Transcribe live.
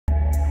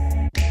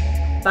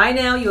By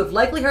now, you have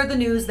likely heard the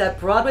news that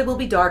Broadway will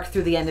be dark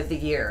through the end of the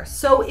year.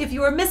 So if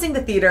you are missing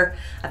the theater,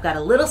 I've got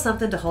a little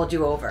something to hold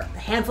you over. A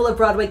handful of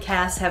Broadway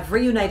casts have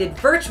reunited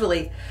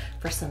virtually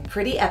for some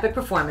pretty epic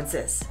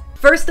performances.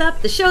 First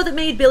up, the show that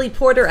made Billy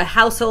Porter a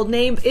household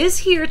name is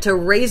here to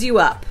raise you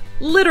up.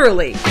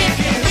 Literally.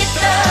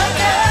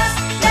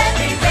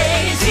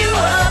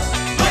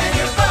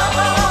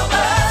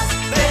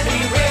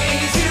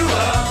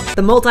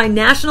 The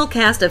multinational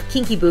cast of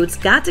Kinky Boots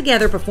got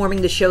together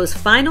performing the show's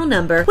final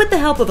number with the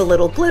help of a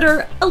little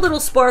glitter, a little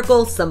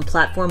sparkle, some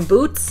platform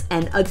boots,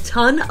 and a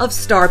ton of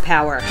star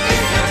power.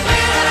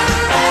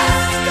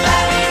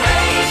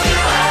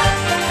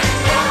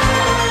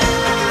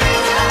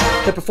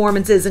 The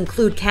performances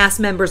include cast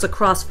members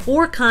across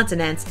 4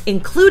 continents,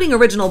 including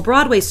original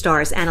Broadway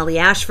stars Annaleigh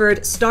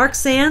Ashford, Stark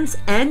Sands,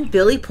 and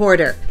Billy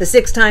Porter. The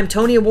 6-time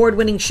Tony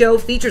Award-winning show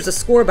features a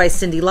score by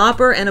Cyndi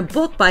Lauper and a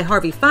book by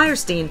Harvey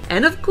Fierstein,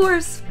 and of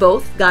course,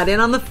 both got in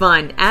on the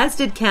fun, as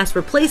did cast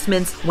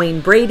replacements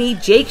Wayne Brady,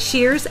 Jake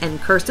Shears, and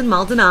Kirsten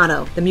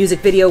Maldonado. The music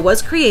video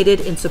was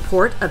created in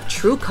support of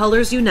True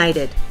Colors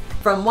United.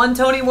 From one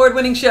Tony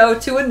Award-winning show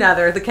to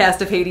another, the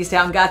cast of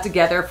Hadestown got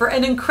together for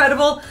an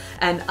incredible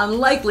and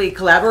unlikely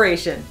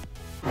collaboration.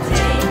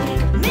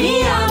 Take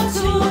me out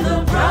to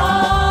the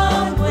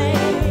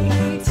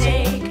Broadway.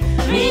 Take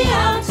me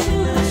out to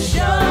the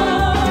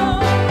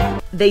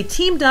show. They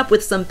teamed up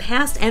with some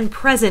past and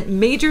present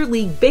Major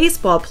League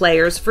Baseball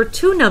players for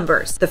 2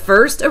 numbers. The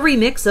first, a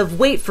remix of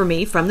Wait For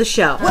Me from the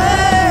show.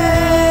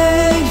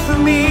 Wait for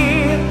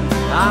me,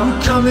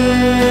 I'm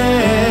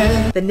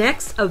coming. The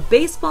next, a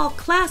baseball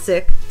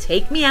classic,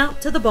 Take Me Out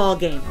to the Ball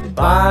Game.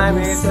 Buy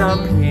me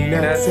some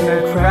peanuts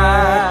and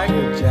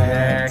Cracker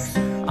Jacks.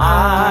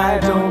 I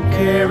don't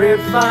care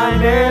if I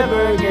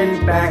never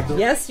get back.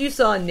 Yes, you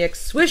saw Nick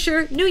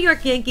Swisher, New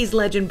York Yankees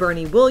legend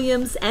Bernie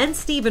Williams, and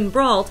Stephen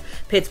Brault,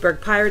 Pittsburgh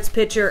Pirates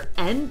pitcher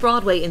and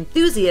Broadway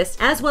enthusiast,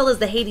 as well as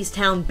the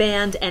Hadestown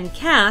band and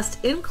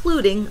cast,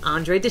 including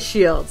Andre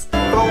DeShields.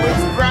 Oh,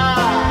 it's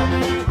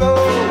bright,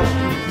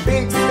 oh,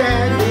 big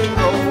standing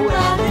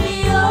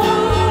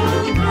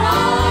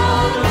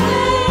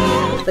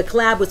The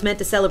collab was meant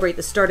to celebrate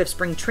the start of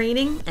spring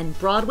training and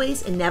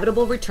Broadway's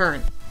inevitable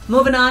return.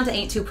 Moving on to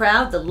Ain't Too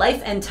Proud, the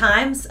life and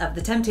times of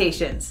the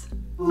Temptations.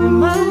 It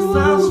might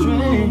sound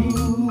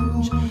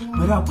strange,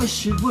 but I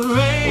wish it would rain.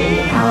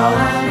 Oh, how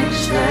I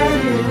wish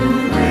that it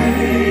would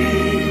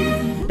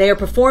rain. They are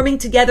performing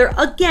together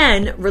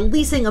again,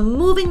 releasing a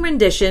moving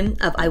rendition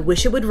of I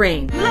Wish It Would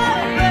Rain.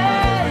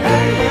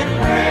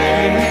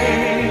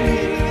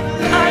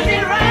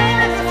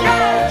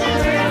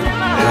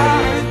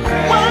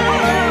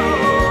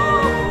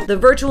 The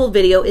virtual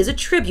video is a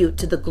tribute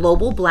to the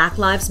global Black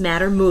Lives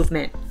Matter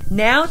movement.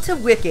 Now to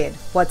Wicked.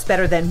 What's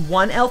better than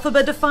 1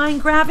 Elphaba defying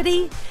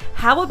gravity?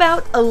 How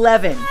about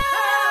 11?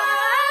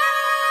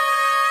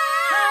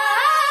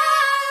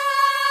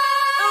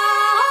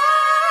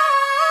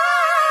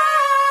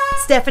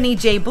 Stephanie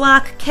J.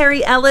 Block,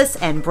 Carrie Ellis,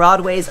 and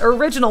Broadway's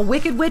original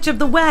Wicked Witch of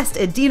the West,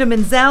 Idina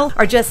Menzel,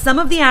 are just some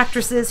of the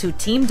actresses who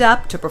teamed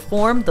up to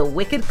perform the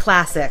Wicked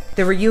classic.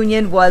 The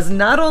reunion was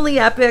not only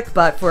epic,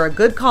 but for a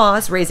good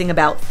cause, raising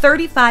about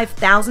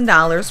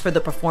 $35,000 for the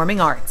performing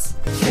arts.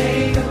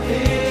 Take a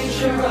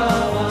picture of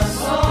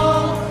us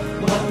all,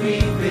 what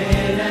we've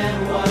been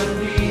and what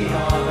we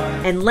are.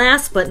 And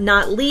last but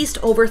not least,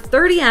 over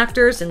 30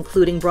 actors,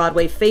 including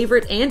Broadway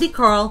favorite Andy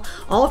Karl,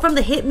 all from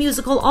the hit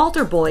musical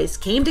Altar Boys,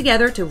 came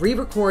together to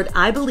re-record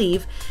I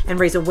Believe and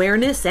raise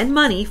awareness and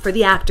money for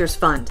the Actors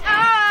Fund.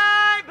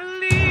 I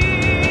believe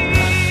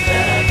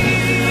that I can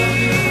love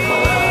you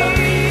for a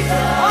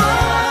reason.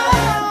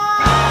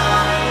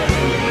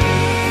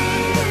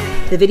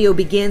 The video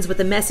begins with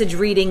a message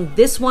reading,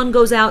 "This one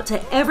goes out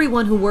to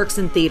everyone who works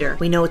in theater.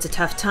 We know it's a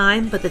tough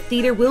time, but the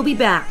theater will be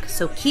back,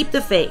 so keep the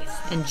faith.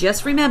 And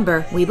just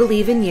remember, we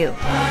believe in you."